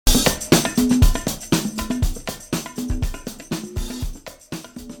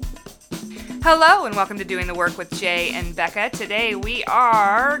Hello and welcome to Doing the Work with Jay and Becca. Today we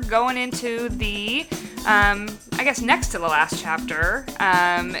are going into the, next to the last chapter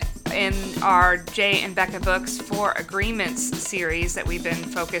in our Jay and Becca Books for Agreements series that we've been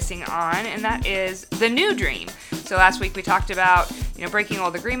focusing on, and that is the new dream. So last week we talked about, breaking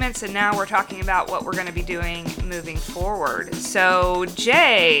old agreements, and now we're talking about what we're going to be doing moving forward. So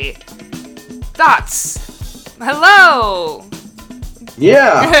Jay, thoughts? Hello.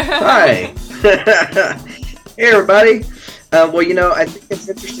 Yeah. Hi. Hey, everybody. I think it's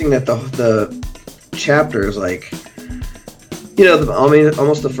interesting that the chapters,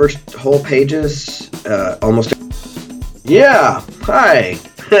 almost the first whole pages, almost. Yeah. Hi.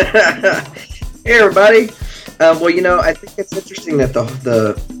 Hey, everybody. I think it's interesting that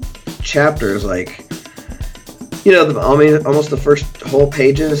the chapters, almost the first whole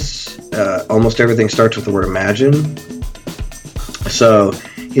pages, almost everything starts with the word imagine. So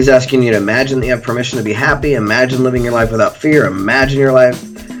he's asking you to imagine that you have permission to be happy, imagine living your life without fear, imagine your life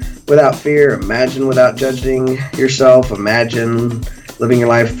without fear, imagine without judging yourself, imagine living your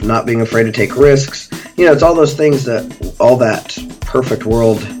life not being afraid to take risks. It's all those things all that perfect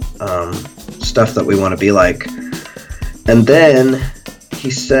world stuff that we want to be like. And then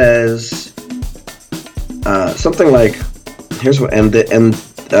he says something like, here's what,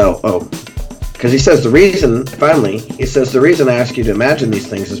 because he says the reason I ask you to imagine these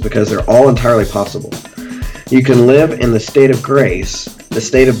things is because they're all entirely possible. You can live in the state of grace, the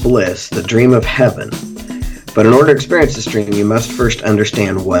state of bliss, the dream of heaven. But in order to experience this dream, you must first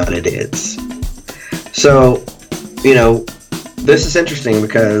understand what it is. So, this is interesting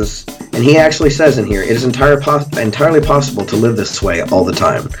because, and he actually says in here, it is entirely possible to live this way all the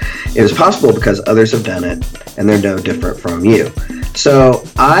time. It is possible because others have done it, and they're no different from you. So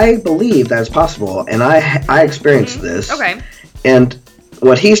I believe that is possible, and I experienced this. Okay. And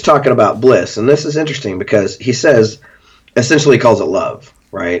what he's talking about bliss, and this is interesting because he says, essentially calls it love,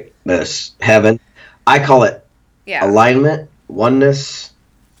 right? This heaven. I call it alignment, oneness,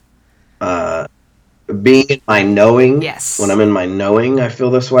 being in my knowing. Yes. When I'm in my knowing, I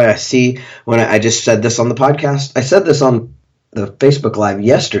feel this way. I see, I just said this on the podcast. I said this on the Facebook Live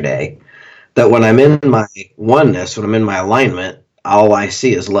yesterday, that when I'm in my oneness, when I'm in my alignment, all I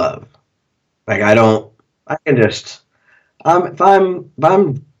see is love. If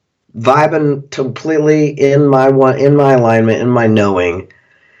I'm vibing completely in my alignment, in my knowing,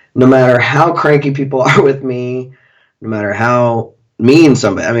 no matter how cranky people are with me, no matter how mean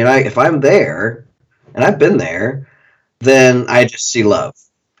somebody, if I'm there, and I've been there, then I just see love.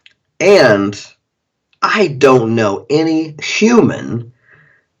 And I don't know any human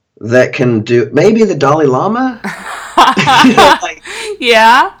that can do, maybe the Dalai Lama?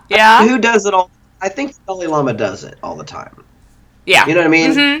 Yeah. Who does it all? I think the Dalai Lama does it all the time. Yeah. You know what I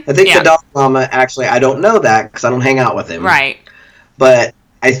mean? Mm-hmm. I think the Dalai Lama, actually, I don't know that because I don't hang out with him. Right. But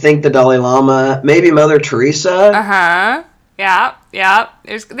I think the Dalai Lama, maybe Mother Teresa. Uh-huh. Yeah.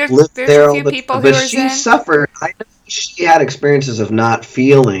 There's a few people who but are she suffered. I know she had experiences of not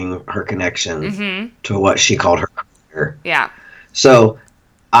feeling her connection to what she called her career. Yeah. So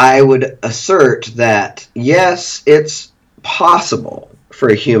I would assert that, yes, it's possible for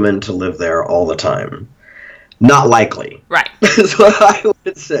a human to live there all the time. Not likely. Right. That's what I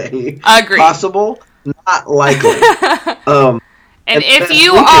would say. Agreed. Possible, not likely. And if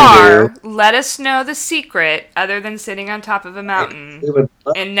you are, let us know the secret other than sitting on top of a mountain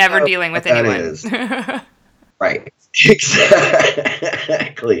and never dealing with anyone. Right.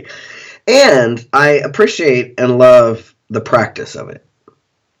 Exactly. And I appreciate and love the practice of it.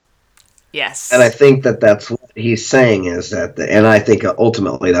 Yes. And I think that that's what he's saying is that, and I think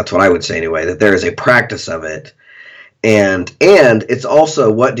ultimately that's what I would say anyway, that there is a practice of it. And it's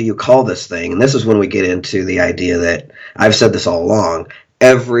also, what do you call this thing? And this is when we get into the idea that, I've said this all along,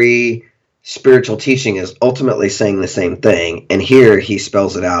 every spiritual teaching is ultimately saying the same thing. And here he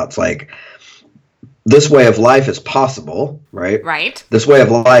spells it out. It's like, this way of life is possible, right? Right. This way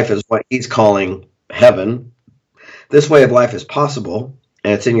of life is what he's calling heaven. This way of life is possible,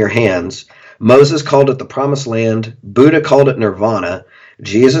 and it's in your hands. Moses called it the promised land. Buddha called it nirvana.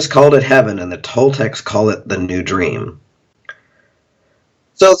 Jesus called it heaven, and the Toltecs call it the new dream.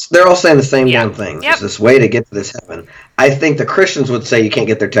 So they're all saying the same damn thing. Yep. It's this way to get to this heaven. I think the Christians would say you can't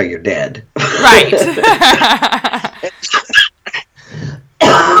get there till you're dead. Right.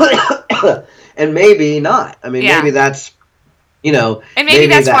 And maybe not. Maybe that's, and maybe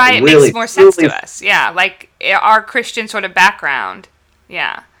that's why it makes more sense to us. Yeah, like our Christian sort of background.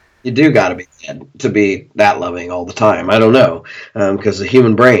 Yeah. You do got to be dead to be that loving all the time. I don't know, because the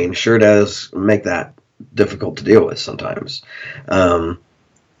human brain sure does make that difficult to deal with sometimes.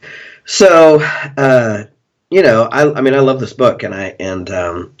 So, I mean, I love this book, and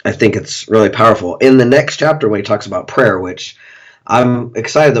I think it's really powerful. In the next chapter, when he talks about prayer, which I'm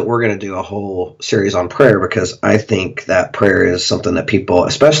excited that we're going to do a whole series on prayer, because I think that prayer is something that people,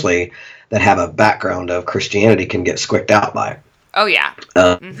 especially that have a background of Christianity, can get squicked out by. Oh, yeah.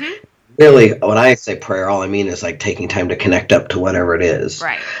 Mm-hmm. Really, when I say prayer, all I mean is like taking time to connect up to whatever it is.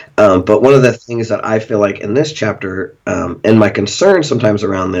 Right. But one of the things that I feel like in this chapter, and my concern sometimes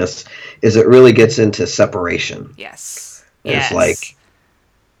around this, is it really gets into separation. Yes. It's like,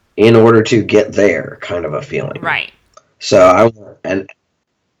 in order to get there, kind of a feeling. Right. So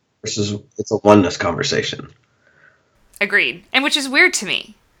it's a oneness conversation. Agreed. And which is weird to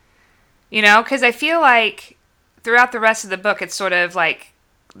me, because I feel like throughout the rest of the book, it's sort of like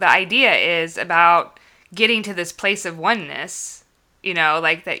the idea is about getting to this place of oneness,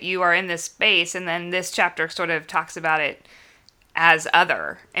 like that you are in this space, and then this chapter sort of talks about it as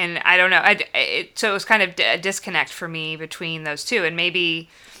other. And I don't know. So it was kind of a disconnect for me between those two, and maybe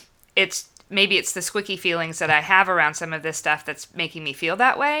it's the squicky feelings that I have around some of this stuff that's making me feel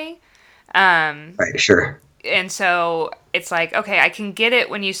that way. Right, sure. And so it's like, okay, I can get it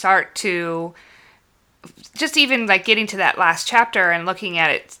when you start to just even like getting to that last chapter and looking at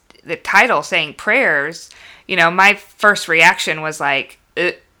it, the title saying prayers, my first reaction was like,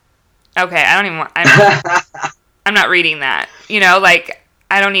 okay, I don't even want, I'm not reading that, like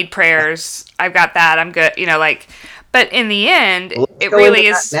I don't need prayers. I've got that. I'm good. But in the end, it really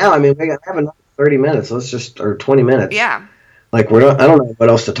is. Now, I mean, we have another 30 minutes. Or 20 minutes. Yeah. Like I don't know what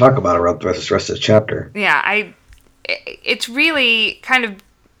else to talk about around the rest of this chapter. Yeah, it's really kind of,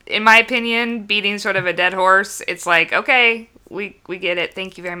 in my opinion, beating sort of a dead horse. It's like, okay, we get it.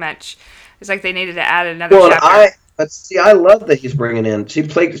 Thank you very much. It's like they needed to add another chapter. But see, I love that he's bringing in. See,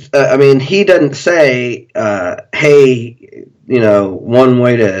 he doesn't say, hey, one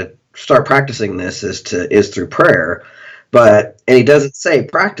way to start practicing this is through prayer. And he doesn't say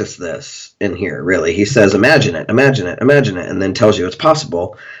practice this in here, really. He says imagine it, and then tells you it's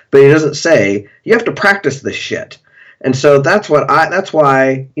possible. But he doesn't say you have to practice this shit. And so that's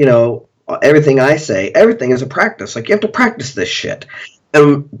why, everything I say, everything is a practice. Like, you have to practice this shit.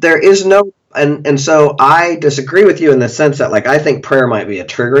 And there is no, and so I disagree with you in the sense that, like, I think prayer might be a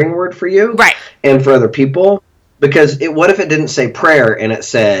triggering word for you. Right. And for other people. Because what if it didn't say prayer and it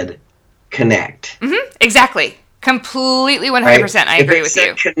said connect? Mm-hmm. Exactly. Completely 100%. Right? I agree with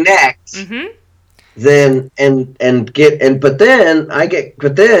you. Connect. Mm-hmm.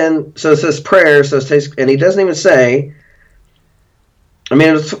 So it says prayer, and he doesn't even say, I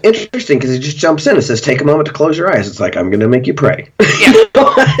mean, it's interesting because he just jumps in and says, take a moment to close your eyes. It's like, I'm going to make you pray. Yeah.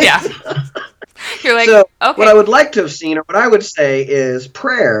 Yeah. You're like, so okay. What I would like to have seen, or what I would say is,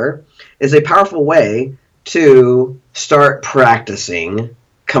 prayer is a powerful way to start practicing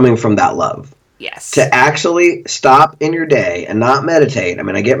coming from that love. Yes. To actually stop in your day and not meditate. I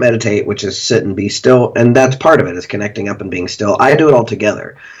mean, I get meditate, which is sit and be still, and that's part of it, is connecting up and being still. I do it all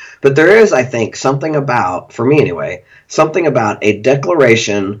together. But there is, I think, something about, for me anyway, something about a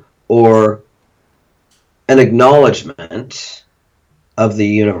declaration or an acknowledgement of the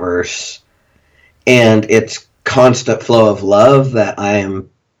universe and its constant flow of love that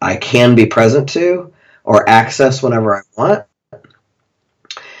I can be present to or access whenever I want.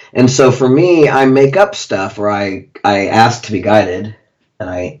 And so for me, I make up stuff where I ask to be guided, and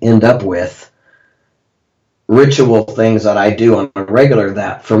I end up with ritual things that I do on a regular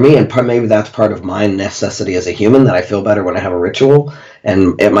that, for me, and maybe that's part of my necessity as a human, that I feel better when I have a ritual.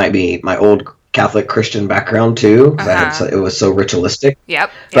 And it might be my old Catholic Christian background too, because it was so ritualistic.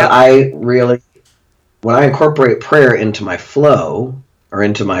 Yep. But I really, when I incorporate prayer into my flow or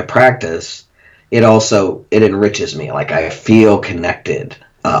into my practice, it enriches me. Like, I feel connected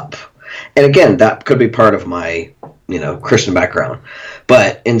up. And again, that could be part of my Christian background.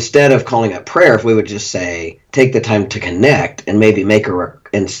 But instead of calling it prayer, if we would just say, take the time to connect and maybe make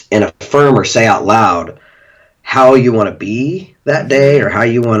and affirm or say out loud how you want to be that day, or how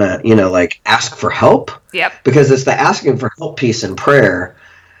you want to ask for help. Yep. Because it's the asking for help piece in prayer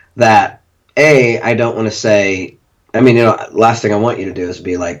that I don't want to say, last thing I want you to do is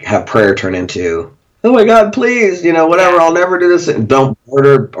be like, have prayer turn into, oh my God, please, whatever, I'll never do this. And don't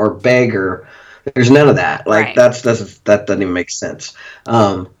order or beg, or there's none of that. Like, that doesn't even make sense.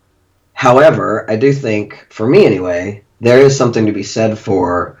 However, I do think, for me anyway, there is something to be said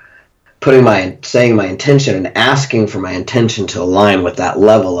for saying my intention and asking for my intention to align with that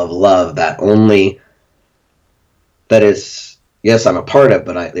level of love that is, yes, I'm a part of,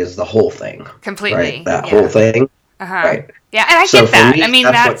 but is the whole thing. Completely. Right? That whole thing. Uh-huh. Right. Yeah, and I get that. Me,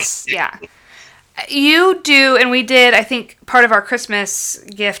 that's You do, and we did, I think, part of our Christmas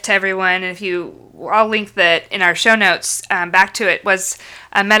gift to everyone, and I'll link that in our show notes back to it, was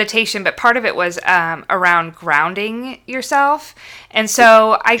a meditation, but part of it was around grounding yourself. And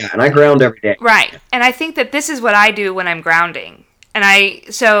so and I ground every day. Right. And I think that this is what I do when I'm grounding. And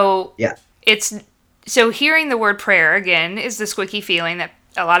Yeah. So hearing the word prayer, again, is the squicky feeling that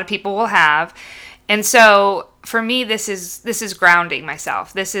a lot of people will have. And so for me, this is grounding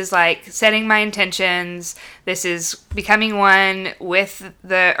myself. This is like setting my intentions. This is becoming one with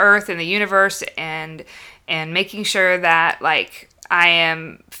the earth and the universe, and making sure that like I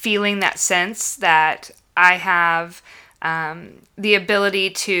am feeling that sense that I have the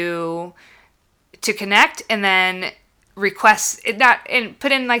ability to connect, and then request it, not and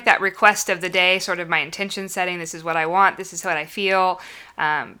put in like that request of the day, sort of my intention setting. This is what I want. This is what I feel.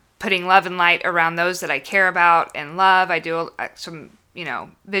 Putting love and light around those that I care about and love. I do some,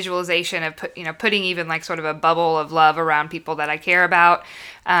 visualization of putting even like sort of a bubble of love around people that I care about.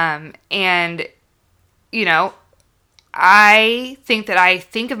 And, I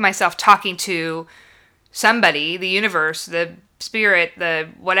think of myself talking to somebody, the universe, the spirit, the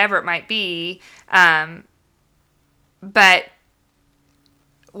whatever it might be. But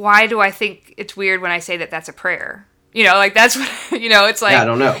why do I think it's weird when I say that that's a prayer? That's what, it's like, I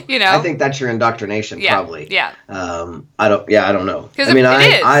don't know. I think that's your indoctrination, probably. Yeah. I don't know.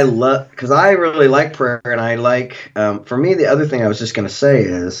 I love, because I really like prayer, and I like, for me, the other thing I was just going to say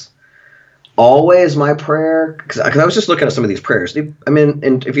is always my prayer, because I was just looking at some of these prayers.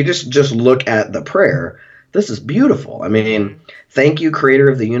 And if you just look at the prayer, this is beautiful. Thank you, creator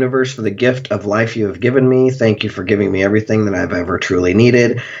of the universe, for the gift of life you have given me. Thank you for giving me everything that I've ever truly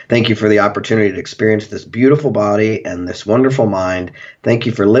needed. Thank you for the opportunity to experience this beautiful body and this wonderful mind. Thank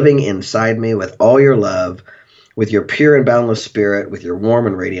you for living inside me with all your love, with your pure and boundless spirit, with your warm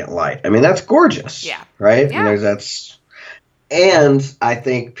and radiant light. That's gorgeous. Yeah. Right? Yeah. And I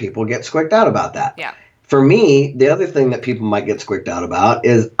think people get squicked out about that. Yeah. For me, the other thing that people might get squicked out about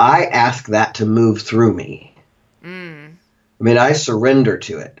is I ask that to move through me. I surrender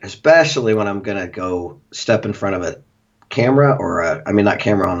to it, especially when I'm going to go step in front of a camera not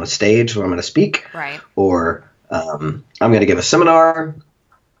camera, on a stage where I'm going to speak. Right. Or I'm going to give a seminar.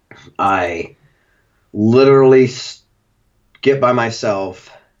 I literally get by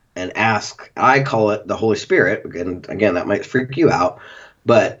myself and ask. I call it the Holy Spirit. Again, that might freak you out,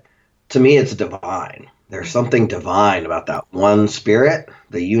 but to me, it's divine. There's something divine about that one spirit,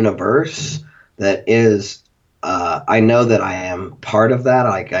 the universe, that is. I know that I am part of that.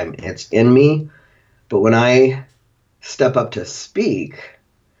 It's in me. But when I step up to speak,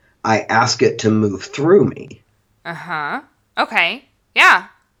 I ask it to move through me. Okay. Yeah.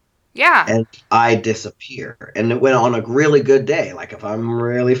 Yeah. And I disappear. And when on a really good day, like if I'm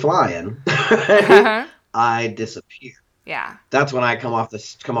really flying, I disappear. Yeah. That's when I come off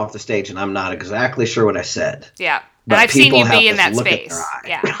the stage and I'm not exactly sure what I said. Yeah. But and I've seen you be in that space.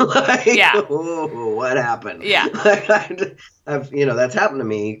 Yeah. Yeah. Oh, what happened? Yeah. That's happened to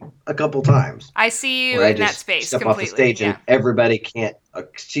me a couple times. I see you in that space step completely. Off the stage and everybody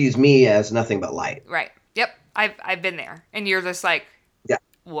sees me as nothing but light. Right. Yep. I've been there, and you're just like, yeah.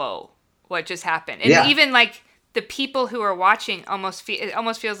 Whoa, what just happened? And even like the people who are watching it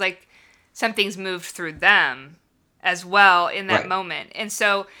almost feels like something's moved through them as well in that moment. And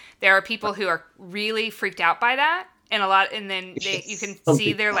so there are people who are really freaked out by that, and then you can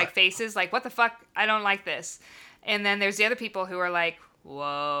see their like faces like, what the fuck? I don't like this. And then there's the other people who are like,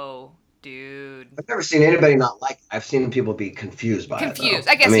 whoa, dude. I've never seen anybody not like it. I've seen people be confused by it. Confused.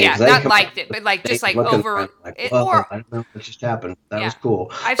 I guess, not liked it, but like just like over it. Or I don't know what just happened. That was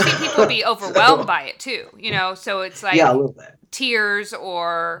cool. I've seen people be overwhelmed by it too, so it's like a little bit. Tears,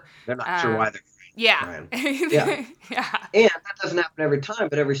 or they're not sure why they're yeah. Yeah. And that doesn't happen every time,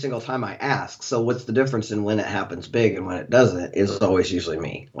 but every single time I ask. So what's the difference in when it happens big and when it doesn't is always usually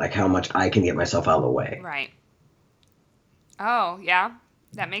me. Like how much I can get myself out of the way. Right. Oh, yeah.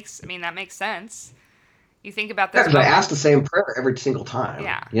 That makes sense. You think about this. I ask the same prayer every single time.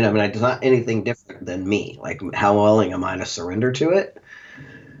 Yeah. It's not anything different than me. Like how willing am I to surrender to it?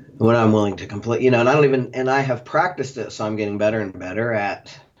 When I'm willing to complete, and I have practiced it, so I'm getting better and better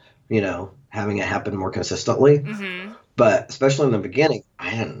at, having it happen more consistently. Mm-hmm. But especially in the beginning,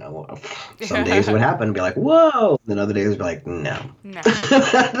 I don't know. Some days it would happen and be like, whoa. And then other days would be like, no.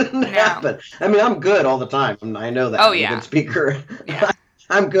 That didn't happen. I'm good all the time. I know that. Oh, I'm a good speaker. Yeah.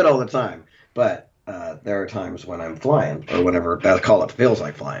 I'm good all the time. But there are times when I'm flying, or whatever that call it feels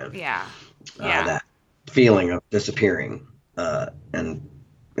like flying. Yeah. That feeling of disappearing. And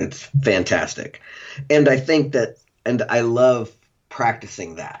it's fantastic. And I think that, and I love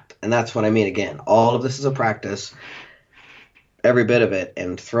practicing that. And that's what I mean. Again, all of this is a practice, every bit of it,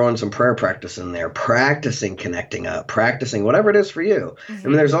 and throwing some prayer practice in there, practicing connecting up, practicing whatever it is for you. I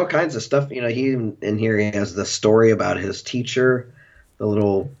mean, there's all kinds of stuff. He in here, he has the story about his teacher, the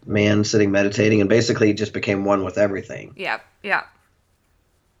little man sitting meditating, and basically he just became one with everything. Yep. Yeah.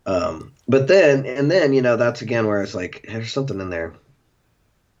 But then, that's again where it's like, there's something in there.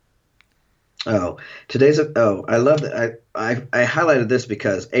 Oh, I love that. I highlighted this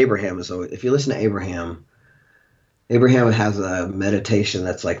because Abraham is always, if you listen to Abraham has a meditation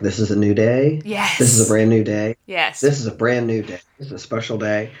that's like, this is a new day. Yes. This is a brand new day. Yes. This is a brand new day. This is a special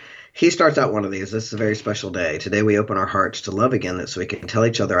day. He starts out one of these. This is a very special day. Today we open our hearts to love again, so we can tell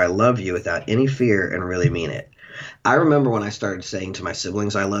each other I love you without any fear and really mean it. I remember when I started saying to my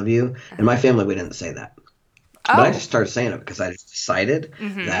siblings I love you. In my family, we didn't say that. Oh. But I just started saying it because I just decided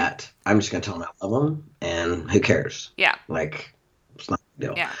that I'm just going to tell them I love them, and who cares? Yeah. Like, it's not a big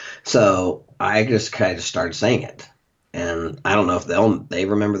deal. Yeah. So I just kind of started saying it. And I don't know if they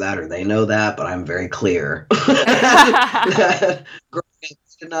remember that or they know that, but I'm very clear. That growing up, we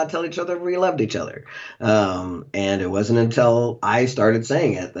did not tell each other we loved each other. And it wasn't until I started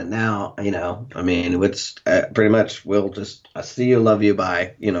saying it that now, it's pretty much I see you, love you,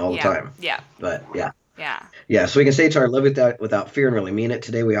 bye, all the time. Yeah. But yeah. Yeah. Yeah, so we can say to our love without fear and really mean it.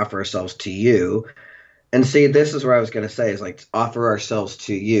 Today we offer ourselves to you. And see, this is where I was going to say is like offer ourselves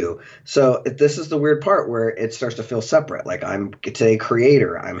to you. So this is the weird part where it starts to feel separate. Like I'm today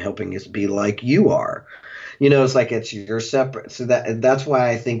creator. I'm helping us be like you are. It's like you're separate. So that's why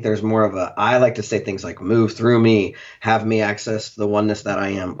I think there's more of I like to say things like move through me, have me access the oneness that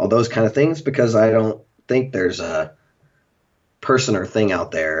I am, all those kind of things, because I don't think there's a person or thing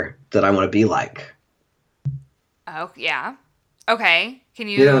out there that I want to be like. Oh, yeah. Okay. Can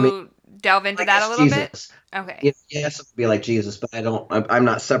you, know what I mean? Delve into that a little Jesus. bit? Okay. Yes, it would be like Jesus, but I'm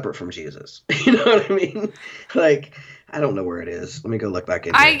not separate from Jesus. You know what I mean? Like, I don't know where it is. Let me go look back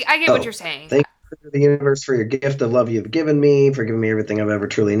in here. I get what you're saying. Thank you to the universe for your gift of love you've given me, for giving me everything I've ever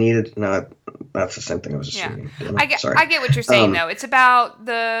truly needed. No, that's the same thing I was just reading. I get what you're saying, though. It's about,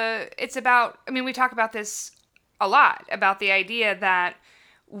 we talk about this a lot, about the idea that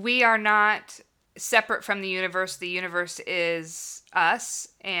we are not separate from the universe is us.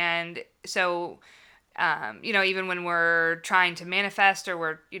 And so, even when we're trying to manifest or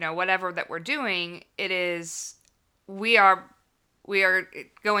we're, whatever that we're doing, we are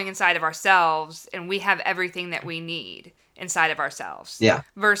going inside of ourselves and we have everything that we need inside of ourselves. Yeah.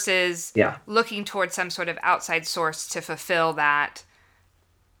 Versus looking towards some sort of outside source to fulfill that,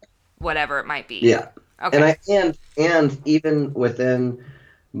 whatever it might be. Yeah. Okay. And even within,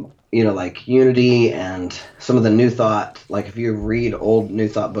 like Unity and some of the New Thought, like if you read old New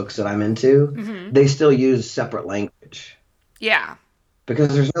Thought books that I'm into, they still use separate language. Yeah.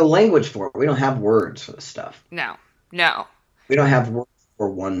 Because there's no language for it. We don't have words for this stuff. No. We don't have words for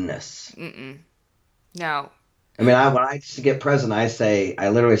oneness. No. I mean, when I just get present, I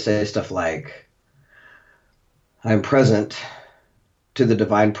literally say stuff like, I'm present to the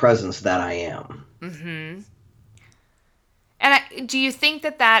divine presence that I am. Mm-hmm. And do you think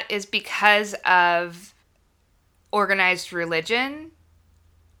that is because of organized religion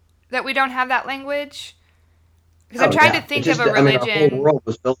that we don't have that language? Because I'm trying to think of a religion. Our whole world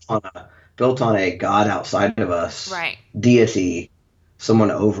was built on a God outside of us, right? Deity, someone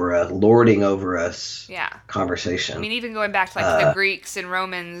lording over us. Yeah. Conversation. I mean, even going back to the Greeks and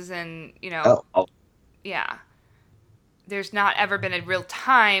Romans, and yeah. There's not ever been a real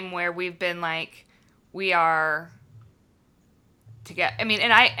time where we've been like, we are.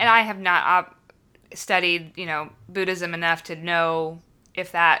 And I have not studied, Buddhism enough to know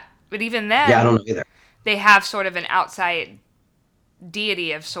if that, but even then, I don't know either. They have sort of an outside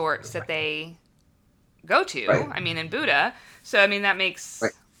deity of sorts that they go to. Right. In Buddha. So, that makes,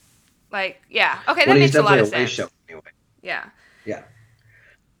 okay, that makes a lot of sense. Anyway. Yeah. Yeah.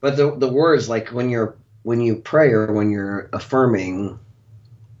 But the words, like when you pray or when you're affirming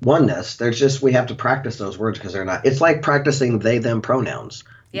oneness, we have to practice those words because they're not. It's like practicing they them pronouns.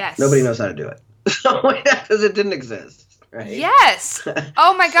 Yes. Nobody knows how to do it because it didn't exist. Right? Yes.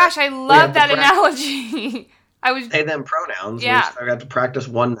 Oh my gosh, I love that analogy. They them pronouns. Yeah. We have to practice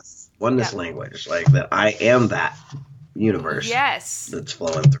oneness language, like that. I am that universe. Yes. That's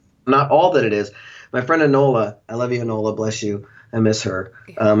flowing through. Not all that it is. My friend Enola, I love you, Enola. Bless you. I miss her.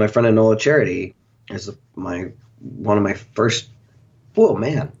 Yeah. My friend Enola Charity is one of my first. Whoa,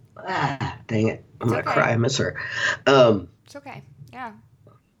 man. Dang it. I'm going to cry. I miss her. It's okay. Yeah.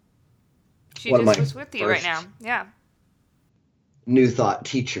 She just was with you right now. Yeah. New Thought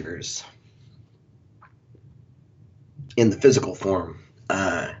teachers. in the physical form,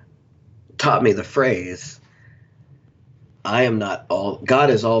 taught me the phrase, I am not all, God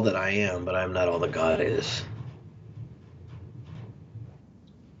is all that I am, but I'm not all that God is.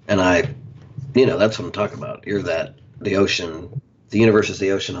 And that's what I'm talking about. You're the ocean, the universe is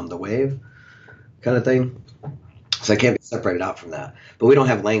the ocean, I'm the wave kind of thing. So I can't be separated out from that. But we don't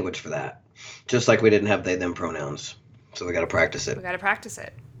have language for that. Just like we didn't have they, them pronouns. So we got to practice it. We got to practice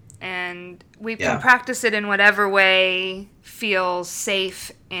it. And we Yeah. can practice it in whatever way feels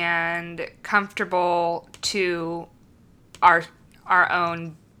safe and comfortable to our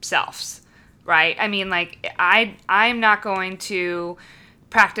own selves, right? I mean, like, I'm not going to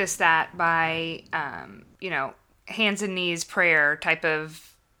practice that by, hands and knees prayer type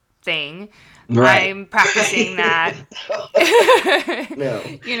of thing. Right. I'm practicing that. No.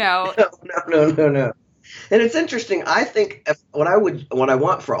 No. No. And it's interesting. I think what I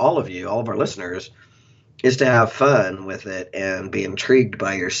want for all of you, all of our listeners, is to have fun with it and be intrigued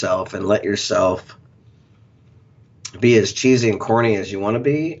by yourself and let yourself be as cheesy and corny as you want to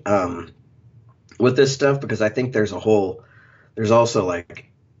be with this stuff, because I think there's also like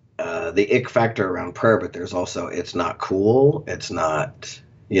the ick factor around prayer, but there's also, it's not cool. It's not,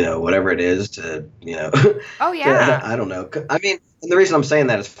 whatever it is to, Oh, yeah. I don't know. I mean, the reason I'm saying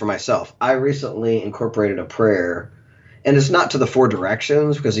that is for myself. I recently incorporated a prayer, and it's not to the four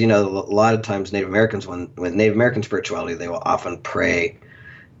directions, because, a lot of times Native Americans, when Native American spirituality, they will often pray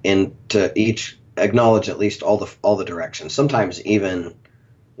into each, acknowledge at least all the directions. Sometimes even,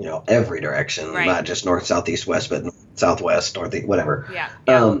 every direction, Right. not just north, south, east, west, but southwest, north, whatever. Yeah.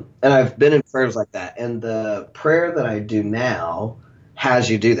 And I've been in prayers like that. And the prayer that I do now has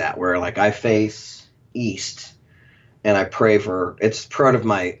you do that, where like I face east and I pray for, it's part of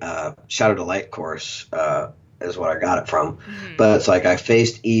my Shadow to Light course, is what I got it from. Mm-hmm. But it's like I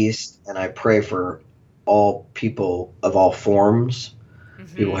faced east and I pray for all people of all forms.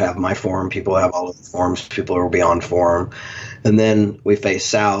 Mm-hmm. People have my form, people have all of the forms, people are beyond form. And then we face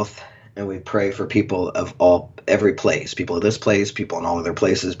south and we pray for people of every place, people of this place, people in all other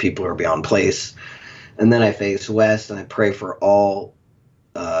places, people who are beyond place. And then I face west and I pray for all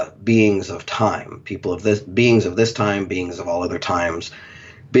beings of time, beings of this time, beings of all other times,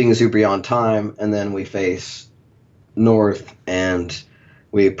 beings who are beyond time. And then we face north and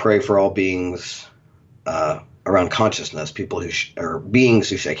we pray for all beings around consciousness, people who or beings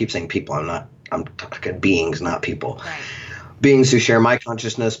who I keep saying people, I'm talking beings, not people. Right. Beings who share my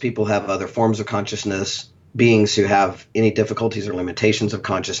consciousness, people who have other forms of consciousness, beings who have any difficulties or limitations of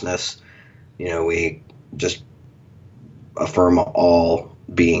consciousness. We just affirm all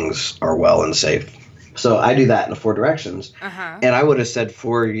beings are well and safe. So I do that in the four directions. Uh-huh. And I would have said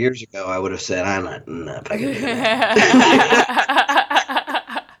 4 years ago, I'm not fucking doing that.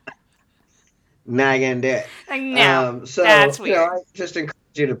 Not gonna do it. Like, no, So that's weird. I just encourage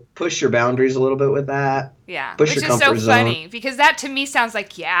you to push your boundaries a little bit with that. Yeah, Push which your is so comfort zone. funny because that to me sounds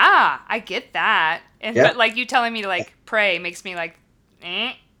like, yeah, I get that, but like you telling me to like pray makes me like,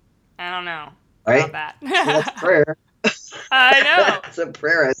 I don't know Right? about that. So that's prayer. I know. That's a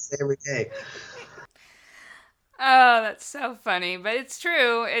prayer I say every day. Oh, that's so funny, but it's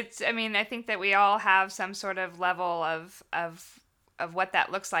true. I mean, I think that we all have some sort of level of what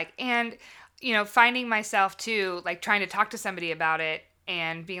that looks like, and finding myself too, like trying to talk to somebody about it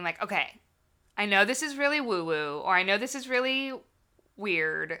and being like, okay, I know this is really woo-woo, or I know this is really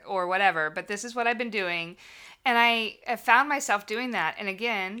weird, or whatever, but this is what I've been doing. And I have found myself doing that. And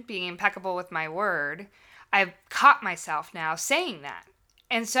again, being impeccable with my word, I've caught myself now saying that.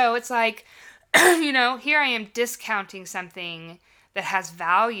 And so it's like, here I am discounting something that has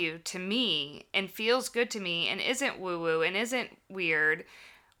value to me and feels good to me and isn't woo-woo and isn't weird.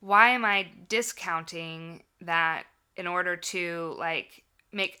 Why am I discounting that in order to like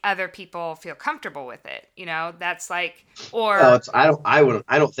make other people feel comfortable with it? That's like, or I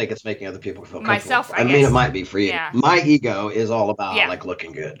don't think it's making other people feel comfortable. Myself, I mean, guess. it might be for you. Yeah. My ego is all about Yeah. like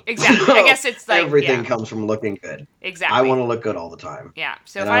looking good. Exactly. So I guess it's like everything yeah, comes from looking good. exactly. I want to look good all the time. Yeah.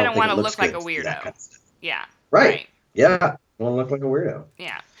 So And if I don't think want it to looks look like a good to do that weirdo, kind of stuff. yeah. Right. Yeah. I want to look like a weirdo.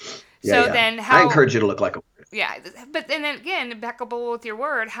 Yeah. Yeah, So yeah. then I encourage you to look like a weirdo. Yeah, but then again, impeccable with your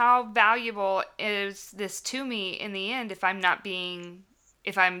word, how valuable is this to me in the end if I'm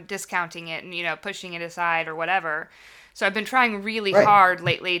discounting it and, pushing it aside or whatever. So I've been trying really hard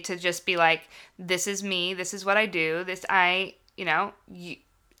lately to just be like, this is me, this is what I do,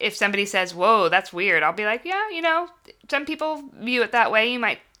 if somebody says, whoa, that's weird, I'll be like, yeah, some people view it that way.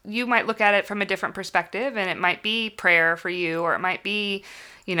 You might look at it from a different perspective, and it might be prayer for you, or it might be,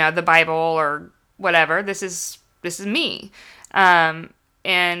 the Bible or whatever. This is me. And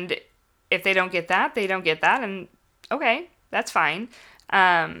if they don't get that, they don't get that. And okay, that's fine.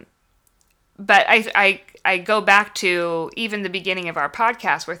 But I go back to even the beginning of our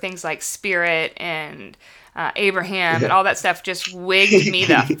podcast where things like spirit and Abraham and all that stuff just wigged me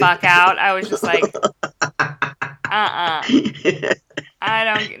the fuck out. I was just like, I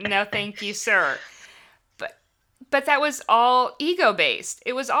don't, no thank you, sir. But that was all ego-based.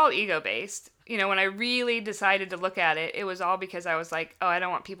 It was all ego-based. You know, when I really decided to look at it, it was all because I was like, oh, I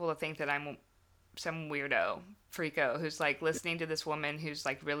don't want people to think that I'm some weirdo freako who's like listening to this woman who's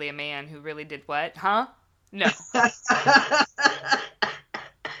like really a man who really did what? Huh? No.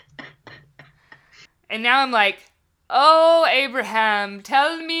 And now I'm like, oh, Abraham,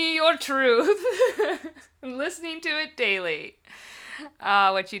 tell me your truth. I'm listening to it daily.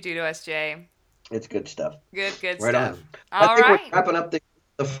 What you do to us, Jay. It's good stuff. Good right stuff. On. I think we're wrapping up the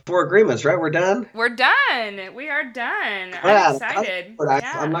 4 agreements, right? We're done? We're done. We are done. I'm excited.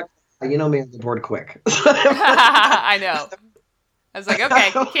 I'm not, you know me, I'm bored quick. I know. I was like,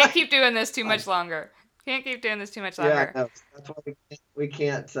 okay, can't keep doing this too much longer. Yeah, no, that's why we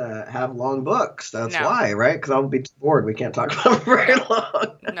can't have long books. That's why, right? Because I'll be too bored. We can't talk about them very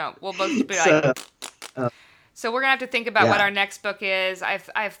long. No, we'll both be like... So we're going to have to think about what our next book is.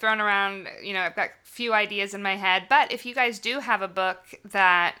 I've thrown around, I've got a few ideas in my head. But if you guys do have a book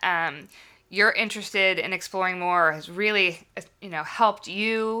that you're interested in exploring more or has really, helped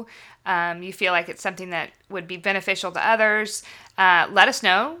you, you feel like it's something that would be beneficial to others, let us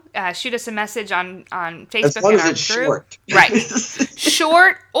know. Shoot us a message on Facebook. As long as it's short. Right.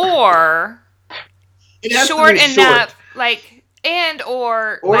 Short or short enough,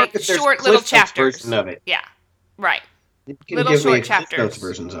 or like short little chapters. Version of it. Yeah. Right. Little short chapters.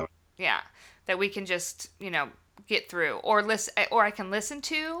 Versions of it. Yeah. That we can just, get through or listen, or I can listen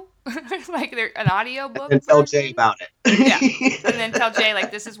to like an audio book. And tell Jay about it. Yeah. And then tell Jay, like,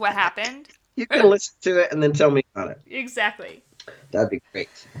 this is what happened. You can listen to it and then tell me about it. Exactly. That'd be great.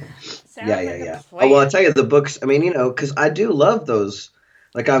 Sounds yeah. Oh, well, I'll tell you the books. I mean, because I do love those.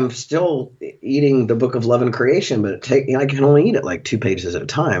 Like, I'm still eating the Book of Love and Creation, but I can only eat it like 2 pages at a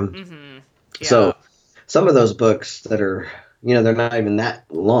time. Mm-hmm. Yeah. So some of those books that are, they're not even that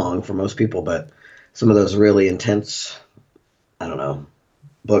long for most people, but some of those really intense, I don't know,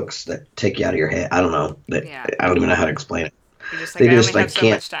 books that take you out of your head. I don't know. I don't even know how to explain it. They just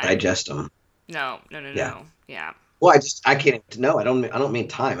can't digest them. No. Yeah. Well, I can't. No, I don't mean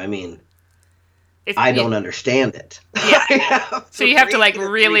time. I mean, I don't understand it. Yeah. So you have to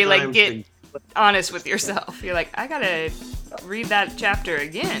really get honest with yourself. You're like, I gotta read that chapter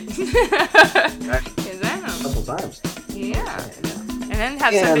again. A couple times. Yeah. And then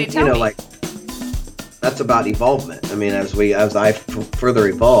have somebody tell me. That's about evolvement. I mean, as I further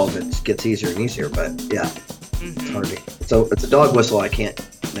evolve, it gets easier and easier. But yeah, It's hard to. So it's a dog whistle I can't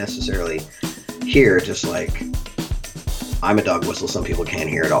necessarily hear. Just like I'm a dog whistle, some people can't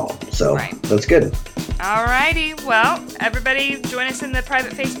hear at all. So That's good. Alrighty, well, everybody join us in the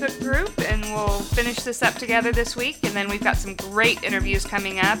private Facebook group and we'll finish this up together this week. And then we've got some great interviews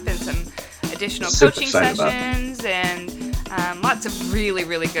coming up and some additional coaching sessions and lots of really,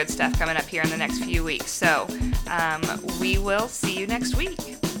 really good stuff coming up here in the next few weeks. So we will see you next week.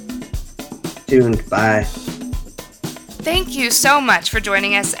 Tuned. Bye. Thank you so much for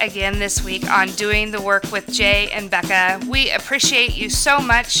joining us again this week on Doing the Work with Jay and Becca. We appreciate you so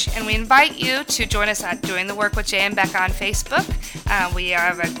much, and we invite you to join us at Doing the Work with Jay and Becca on Facebook. We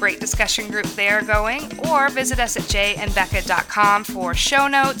have a great discussion group there going, or visit us at jayandbecca.com for show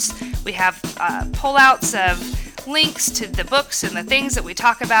notes. We have pullouts of links to the books and the things that we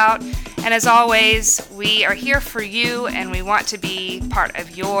talk about. And as always, we are here for you and we want to be part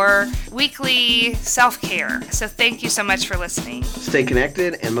of your weekly self-care. So thank you so much for listening. Stay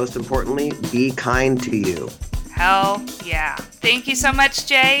connected and most importantly, be kind to you. Hell yeah. Thank you so much,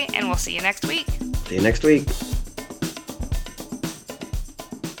 Jay, and we'll see you next week. See you next week.